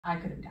I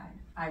could have died.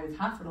 I was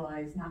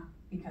hospitalized not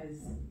because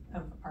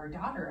of our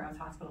daughter. I was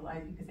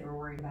hospitalized because they were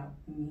worried about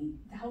me.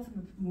 The health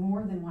of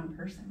more than one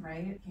person,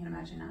 right? Can't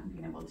imagine not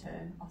being able to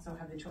also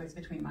have the choice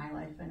between my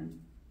life and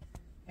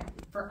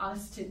For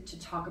us to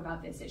talk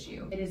about this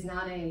issue, it is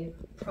not a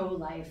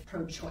pro-life,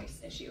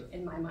 pro-choice issue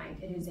in my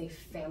mind. It is a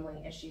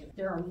family issue.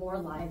 There are more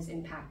lives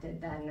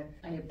impacted than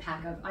a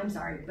pack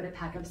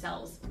of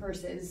cells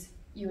versus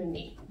you and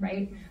me,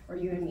 right? Or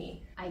you and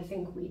me. I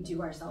think we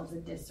do ourselves a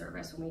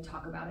disservice when we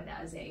talk about it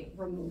as a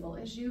removal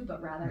issue,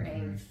 but rather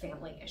a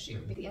family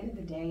issue. At the end of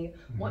the day,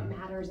 what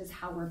matters is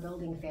how we're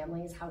building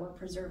families, how we're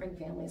preserving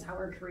families, how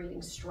we're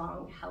creating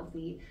strong,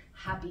 healthy,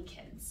 happy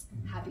kids,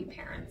 happy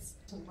parents.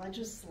 To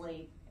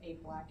legislate a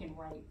black and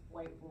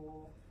white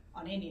rule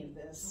on any of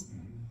this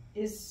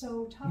is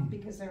so tough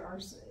because there are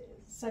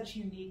such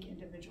unique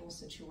individual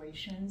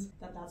situations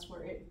that's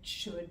where it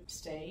should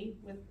stay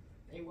with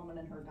a woman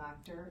and her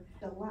doctor.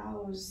 It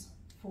allows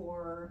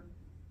for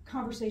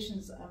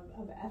conversations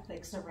of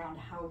ethics around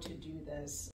how to do this.